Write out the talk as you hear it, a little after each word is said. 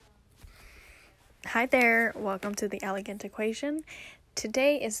Hi there, welcome to The Elegant Equation.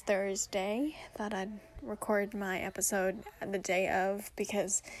 Today is Thursday. Thought I'd record my episode the day of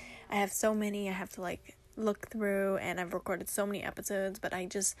because I have so many I have to look through, and I've recorded so many episodes, but I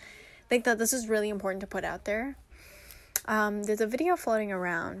just think that this is really important to put out there. There's a video floating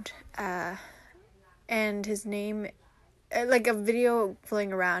around, and his name, a video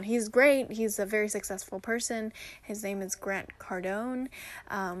floating around. He's great. He's a very successful person. His name is Grant Cardone.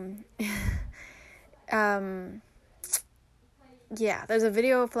 There's a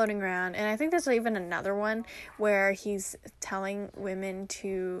video floating around, and I think there's even another one where he's telling women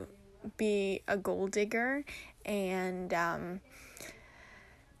to be a gold digger, and, I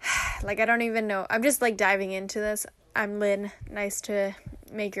don't even know. I'm just, diving into this. I'm Lynn. Nice to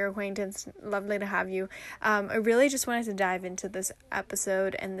make your acquaintance. Lovely to have you. I really just wanted to dive into this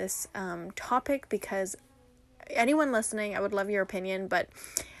episode and this, topic, because anyone listening, I would love your opinion, but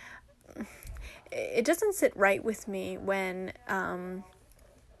it doesn't sit right with me when,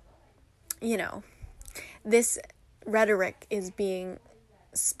 this rhetoric is being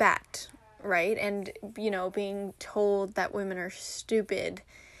spat, right? And, being told that women are stupid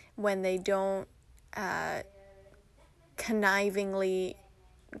when they don't, connivingly,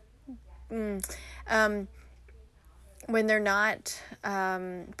 when they're not,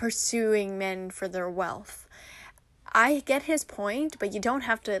 pursuing men for their wealth. I get his point, but you don't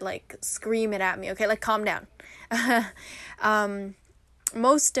have to, scream it at me, okay? Calm down.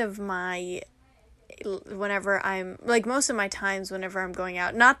 Most of my times whenever I'm going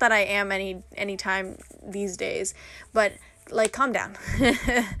out, not that I am any time these days, but, calm down.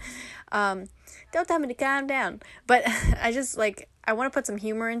 Don't tell me to calm down. But I just, I want to put some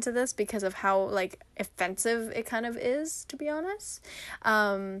humor into this because of how, offensive it kind of is, to be honest.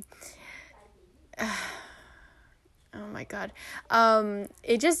 Oh my God.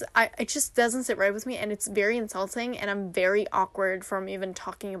 It just doesn't sit right with me, and it's very insulting, and I'm very awkward from even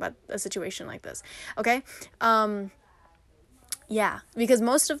talking about a situation like this. Okay? Because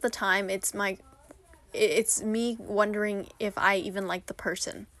most of the time it's me wondering if I even like the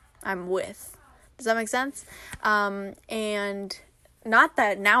person I'm with. Does that make sense? And not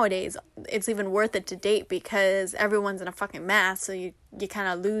that nowadays it's even worth it to date, because everyone's in a fucking mess, so you kind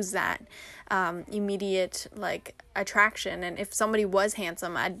of lose that immediate attraction. And if somebody was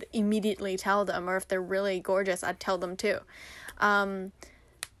handsome, I'd immediately tell them, or if they're really gorgeous, I'd tell them too.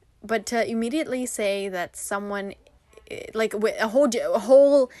 But to immediately say that someone a whole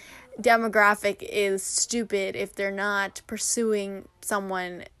demographic is stupid if they're not pursuing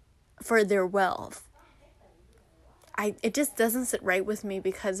someone for their wealth, it just doesn't sit right with me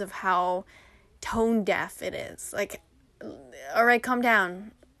because of how tone deaf it is. All right, calm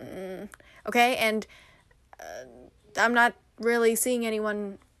down. Okay? And I'm not really seeing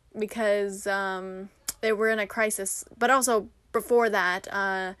anyone because they were in a crisis. But also, before that,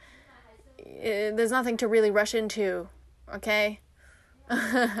 there's nothing to really rush into. Okay?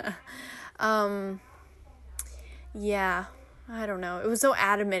 Yeah. I don't know. It was so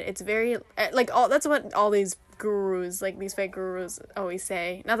adamant. It's very, that's what all these gurus, these fake gurus always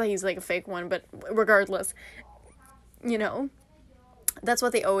say. Not that he's, a fake one, but regardless, that's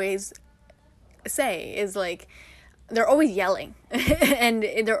what they always say, is, they're always yelling, and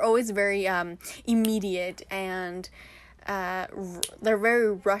they're always very, immediate, and, they're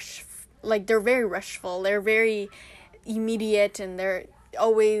very rushful, they're very immediate, and they're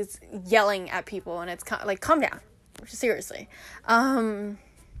always yelling at people, and it's calm down. Seriously.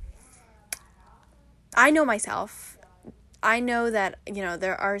 I know myself. I know that,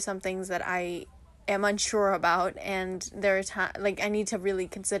 there are some things that I am unsure about, and there are I need to really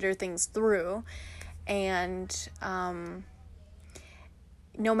consider things through, and no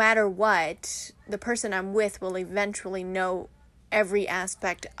matter what, the person I'm with will eventually know every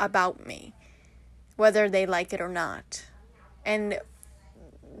aspect about me, whether they like it or not. And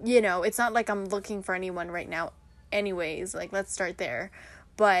it's not like I'm looking for anyone right now anyways, let's start there.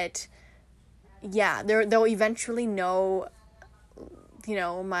 But yeah, they'll eventually know,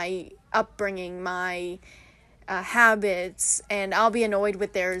 my upbringing, my habits, and I'll be annoyed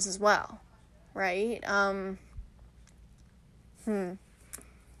with theirs as well, right?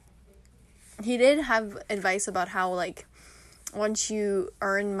 He did have advice about how, once you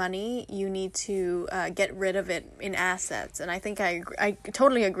earn money, you need to get rid of it in assets, and I think I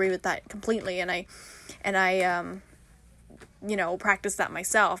totally agree with that completely, and I practice that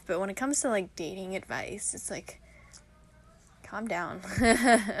myself. But when it comes to dating advice, it's calm down.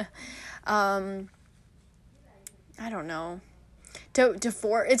 I don't know.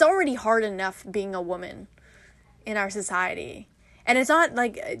 It's already hard enough being a woman in our society, And it's not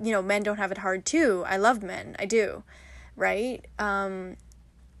like, men don't have it hard too. I love men. I do. Right?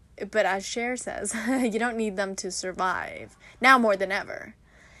 But as Cher says, you don't need them to survive. Now more than ever.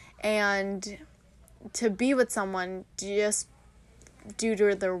 And to be with someone just due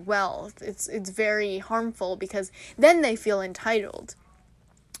to their wealth, it's very harmful, because then they feel entitled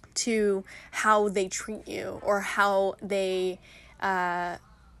to how they treat you, or how they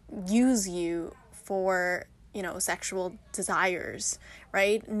use you for, sexual desires,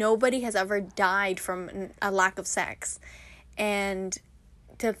 right? Nobody has ever died from a lack of sex. And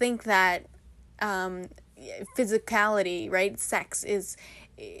to think that physicality, right, sex is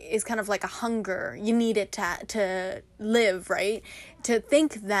kind of like a hunger. You need it to live, right? To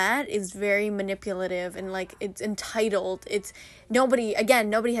think that is very manipulative, and like it's entitled. It's nobody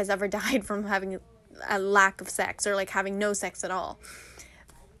has ever died from having a lack of sex, or like having no sex at all.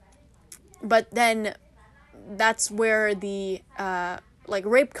 But then that's where the like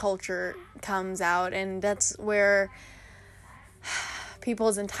rape culture comes out, and that's where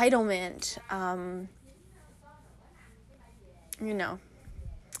people's entitlement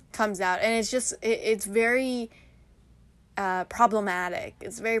comes out, and it's just it's very problematic.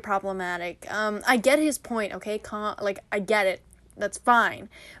 It's very problematic. I get his point, okay? I get it. That's fine.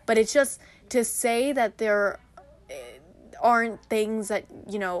 But it's just to say that there aren't things that,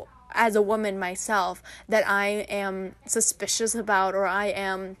 as a woman myself, that I am suspicious about, or I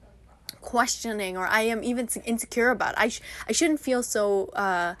am questioning, or I am even insecure about. I shouldn't feel so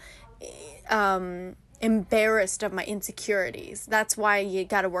embarrassed of my insecurities. That's why you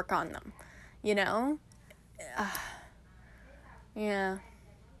gotta work on them, yeah,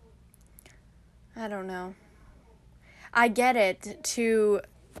 I don't know. I get it to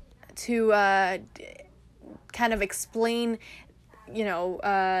kind of explain,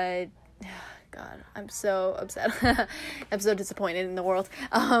 God, I'm so upset. I'm so disappointed in the world.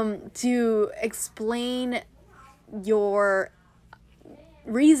 To explain your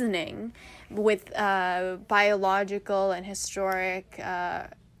reasoning with biological and historic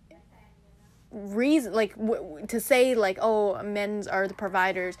reason, like to say like, oh, men are the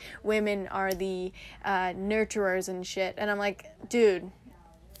providers, women are the nurturers and shit, and I'm like, dude,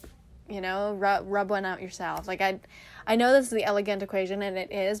 rub one out yourself. Like I know this is the elegant equation, and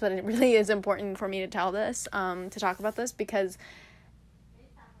it is, but it really is important for me to tell this, to talk about this, because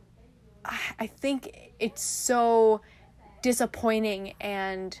I think it's so disappointing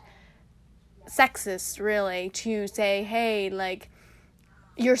and sexist, really, to say, hey, like,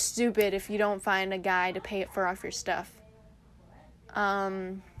 you're stupid if you don't find a guy to pay for off your stuff.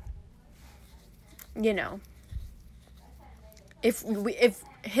 If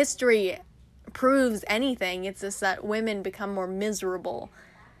history proves anything, it's just that women become more miserable.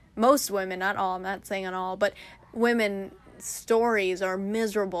 Most women, not all, I'm not saying on all, but women stories are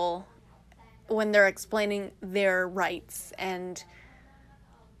miserable when they're explaining their rights and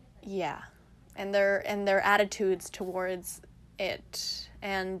their attitudes towards it.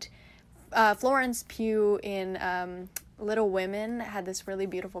 And Florence Pugh in Little Women had this really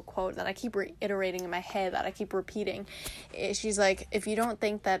beautiful quote that I keep reiterating in my head, that I keep repeating. She's like, if you don't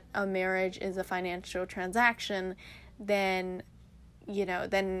think that a marriage is a financial transaction, then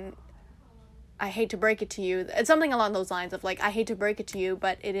I hate to break it to you. It's something along those lines of like, I hate to break it to you,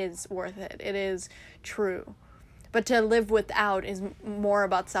 but it is worth it. It is true. But to live without is more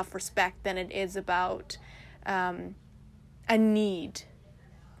about self-respect than it is about a need.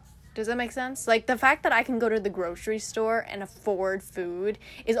 Does that make sense? Like, the fact that I can go to the grocery store and afford food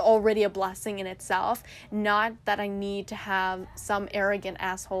is already a blessing in itself. Not that I need to have some arrogant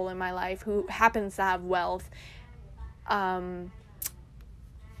asshole in my life who happens to have wealth.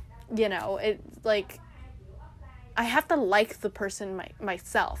 It's like, I have to like the person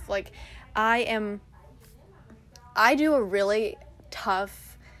myself. Like, I do a really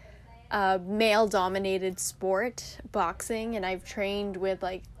tough male-dominated sport, boxing, and I've trained with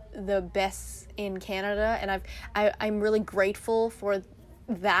like the best in Canada, and I'm really grateful for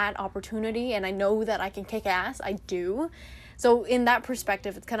that opportunity, and I know that I can kick ass. I do. So in that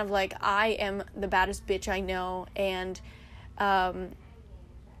perspective, it's kind of like I am the baddest bitch I know, and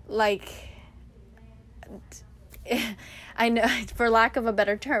like I know, for lack of a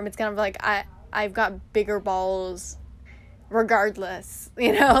better term, it's kind of like I've got bigger balls regardless,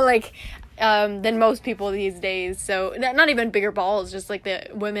 like than most people these days. So not even bigger balls, just like the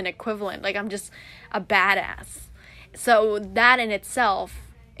women equivalent. Like, I'm just a badass. So that in itself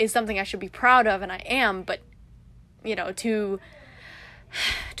is something I should be proud of, and I am. But to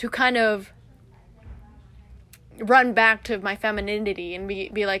kind of run back to my femininity and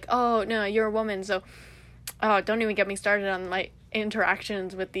be like, oh no, you're a woman, so don't even get me started on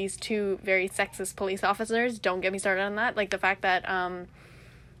interactions with these two very sexist police officers. Don't get me started on that. Like, the fact that,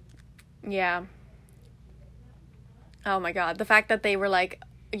 yeah. Oh my god. The fact that they were like,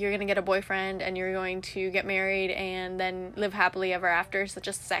 you're gonna get a boyfriend and you're going to get married and then live happily ever after, such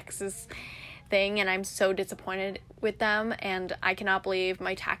a sexist thing, and I'm so disappointed with them, and I cannot believe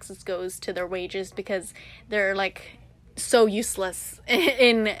my taxes goes to their wages because they're like so useless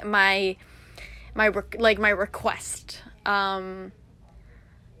in my request.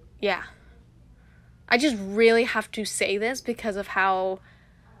 Yeah. I just really have to say this because of how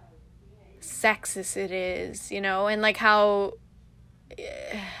sexist it is, you know, and like how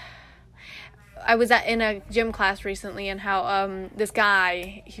I was in a gym class recently, and how this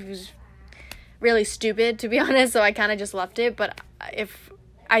guy, he was really stupid, to be honest, so I kind of just left it. But if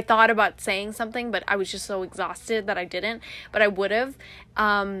I thought about saying something, but I was just so exhausted that I didn't, but I would have.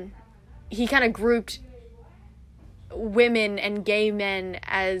 He kind of grouped women and gay men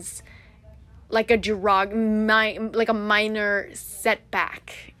as like a like a minor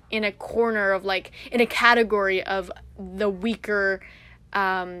setback in a corner of, like, in a category of the weaker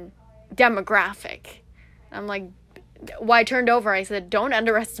demographic. I'm like, well, I turned over, I said, don't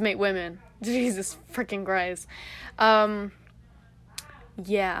underestimate women. Jesus freaking Christ.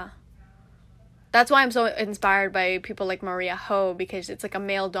 Yeah. That's why I'm so inspired by people like Maria Ho, because it's like a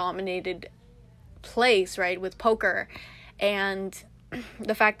male-dominated place, right, with poker. And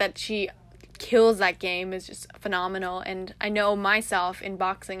the fact that she kills that game is just phenomenal. And I know myself in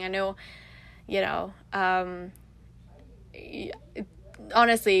boxing, I know, you know,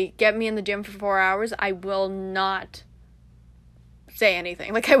 honestly, get me in the gym for 4 hours, I will not say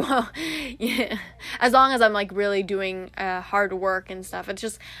anything. Like, I will, yeah, as long as I'm like really doing hard work and stuff. It's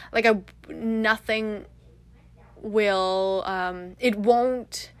just like nothing will, it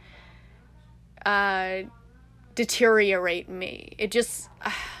won't deteriorate me. It just,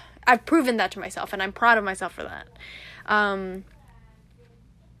 I've proven that to myself, and I'm proud of myself for that. I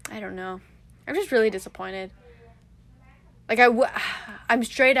don't know. I'm just really disappointed. Like, I'm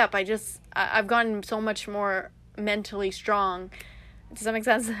straight up, I've gotten so much more mentally strong. Does that make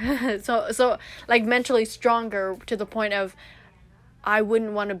sense? so like, mentally stronger to the point of I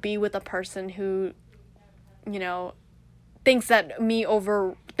wouldn't want to be with a person who, you know, thinks that me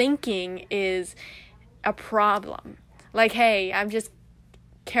overthinking is a problem. Like, hey, I'm just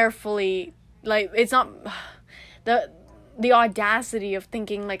carefully, like, it's not the audacity of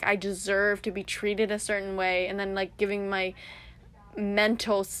thinking like I deserve to be treated a certain way, and then like giving my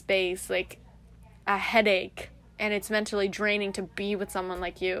mental space like a headache, and it's mentally draining to be with someone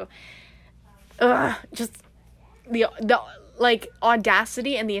like you. Just the like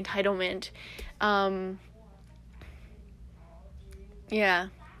audacity and the entitlement. Yeah,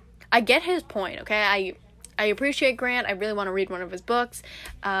 I get his point. Okay, I appreciate Grant. I really want to read one of his books.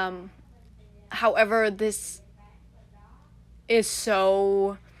 However, this is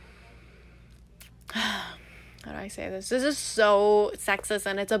so, how do I say this? This is so sexist,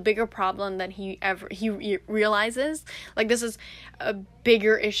 and it's a bigger problem than he realizes. Like, this is a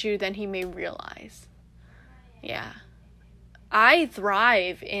bigger issue than he may realize. Yeah. I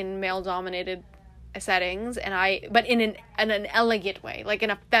thrive in male-dominated settings, but in an elegant way, like in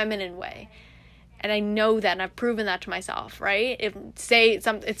a feminine way. And I know that, and I've proven that to myself, right?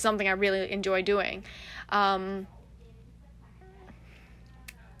 It's something I really enjoy doing.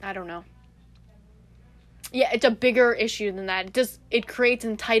 I don't know. Yeah, it's a bigger issue than that. It creates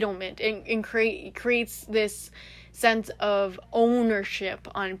entitlement. It creates this sense of ownership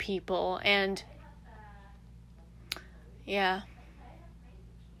on people, and yeah,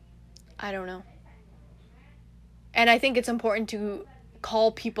 I don't know. And I think it's important to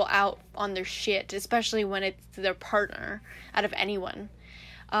call people out on their shit, especially when it's their partner, out of anyone.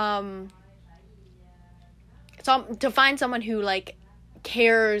 So to find someone who like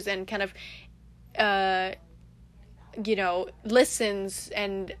cares and kind of listens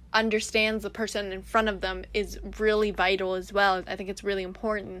and understands the person in front of them is really vital as well. I think it's really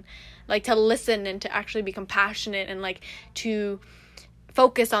important, like, to listen and to actually be compassionate, and like to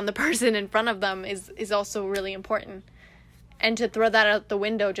focus on the person in front of them is also really important. And to throw that out the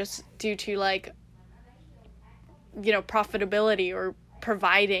window just due to, like, you know, profitability or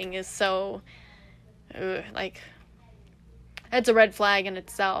providing is so like, it's a red flag in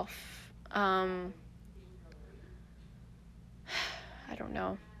itself. I don't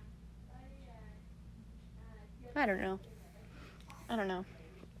know.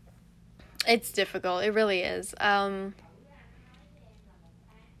 It's difficult. It really is. By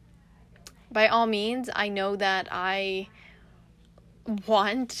all means, I know that I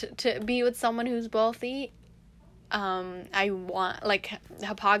want to be with someone who's wealthy. I want, like,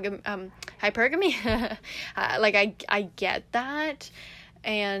 hypergamy. Like, I get that.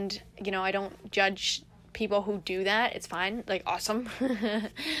 And, you know, I don't judge people who do that. It's fine. Like, awesome.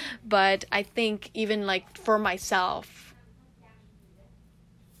 But I think even, like, for myself,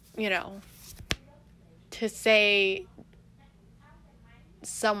 you know, to say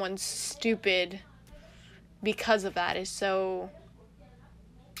someone's stupid because of that is so,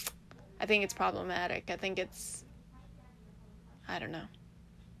 I think it's problematic. I think it's, I don't know.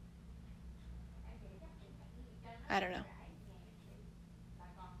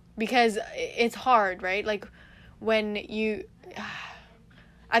 Because it's hard, right? Like, when you,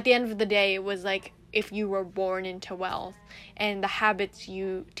 at the end of the day, it was like, if you were born into wealth, and the habits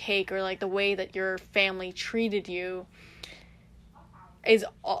you take, or like the way that your family treated you is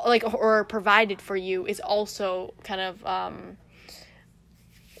like, or provided for you, is also kind of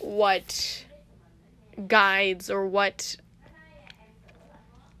what guides, or what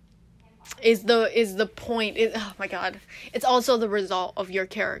is the point. Oh my god, it's also the result of your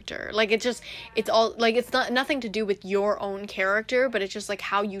character. Like, it's all like, it's not nothing to do with your own character, but it's just like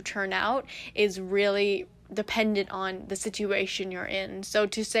how you turn out is really dependent on the situation you're in. So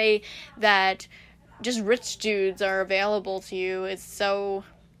to say that just rich dudes are available to you is so,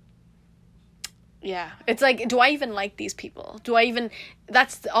 yeah, it's like, do I even like these people?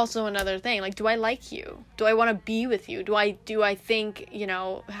 That's also another thing. Like, do I like you? Do I want to be with you? Do I think, you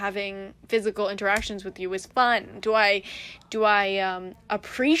know, having physical interactions with you is fun? Do I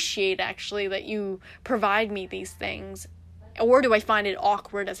appreciate, actually, that you provide me these things? Or do I find it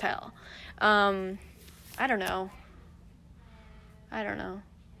awkward as hell? I don't know.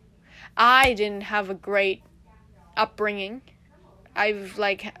 I didn't have a great upbringing. I've,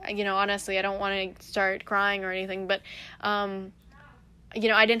 like, you know, honestly, I don't want to start crying or anything, but, you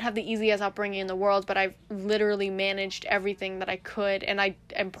know, I didn't have the easiest upbringing in the world, but I've literally managed everything that I could, and I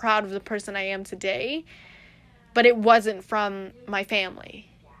am proud of the person I am today, but it wasn't from my family,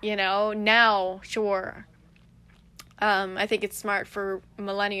 you know? Now, sure, I think it's smart for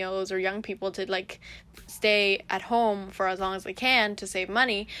millennials or young people to, like, stay at home for as long as they can to save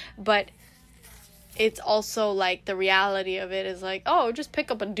money, but it's also, like, the reality of it is, like, oh, just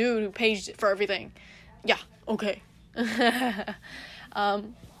pick up a dude who pays for everything. Yeah, okay. I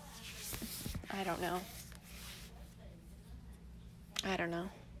don't know.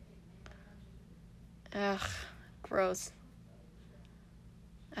 Ugh, gross.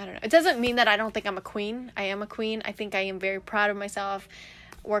 I don't know. It doesn't mean that I don't think I'm a queen. I am a queen. I think I am very proud of myself.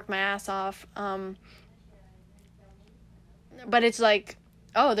 Work my ass off. But it's like,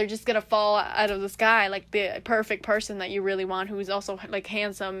 oh, they're just gonna fall out of the sky, like the perfect person that you really want, who's also, like,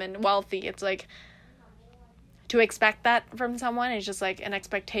 handsome and wealthy. It's like, to expect that from someone is just, like, an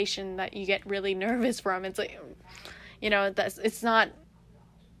expectation that you get really nervous from. It's like, you know, it's not,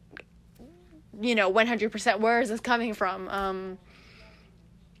 you know, 100% where is this coming from.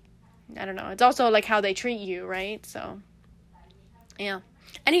 I don't know. It's also, like, how they treat you, right? So, yeah.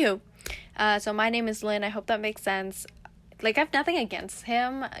 Anywho, so my name is Lynn. I hope that makes sense. Like, I have nothing against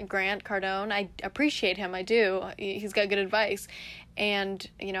him, Grant Cardone. I appreciate him. I do. He's got good advice. And,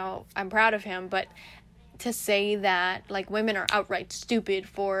 you know, I'm proud of him. But to say that, like, women are outright stupid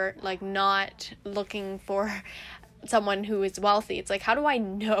for, like, not looking for someone who is wealthy. It's like, how do I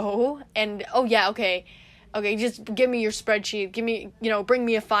know? And, oh, yeah, okay, just give me your spreadsheet. Give me, you know, bring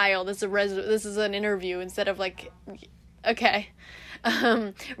me a file. This is an interview instead of, like, okay.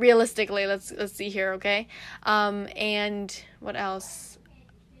 Realistically, let's see here, okay? And what else?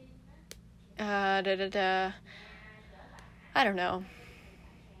 I don't know.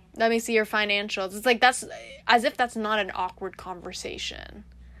 Let me see your financials. It's like, that's as if that's not an awkward conversation.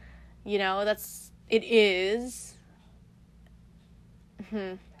 You know, it is.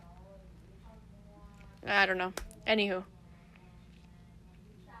 I don't know. Anywho.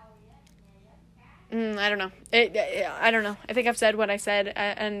 I don't know. I don't know. I think I've said what I said,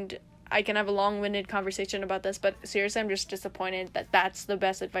 and I can have a long-winded conversation about this, but seriously, I'm just disappointed that that's the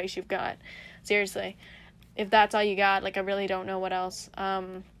best advice you've got. Seriously. If that's all you got, like, I really don't know what else.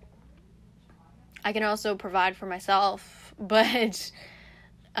 I can also provide for myself, but,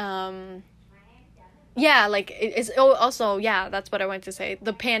 yeah, like, it's also, yeah, that's what I wanted to say.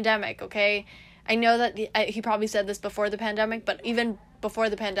 The pandemic, okay? I know that he probably said this before the pandemic, but even before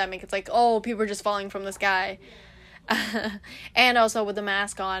the pandemic, it's like, oh, people are just falling from the sky. And also with the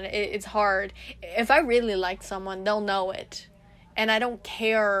mask on, it's hard. If I really like someone, they'll know it. And I don't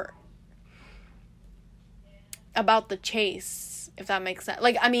care about the chase, if that makes sense.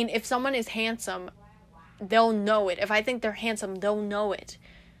 Like, I mean, if someone is handsome, they'll know it. If I think they're handsome, they'll know it.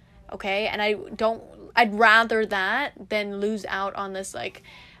 Okay? And I don't I'd rather that than lose out on this, like,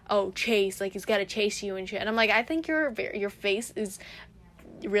 oh, chase, like, he's got to chase you and shit. And I'm like, I think your face is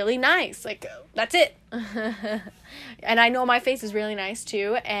really nice. Like, that's it. And I know my face is really nice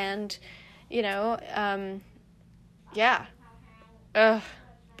too. And, you know, yeah. Ugh,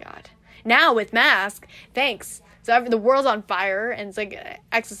 God. Now with mask, thanks. So the world's on fire, and it's like an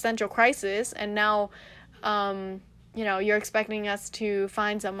existential crisis. And now, you know, you're expecting us to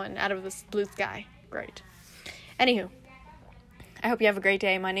find someone out of this blue sky. Great. Anywho, I hope you have a great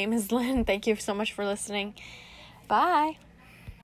day. My name is Lynn. Thank you so much for listening. Bye.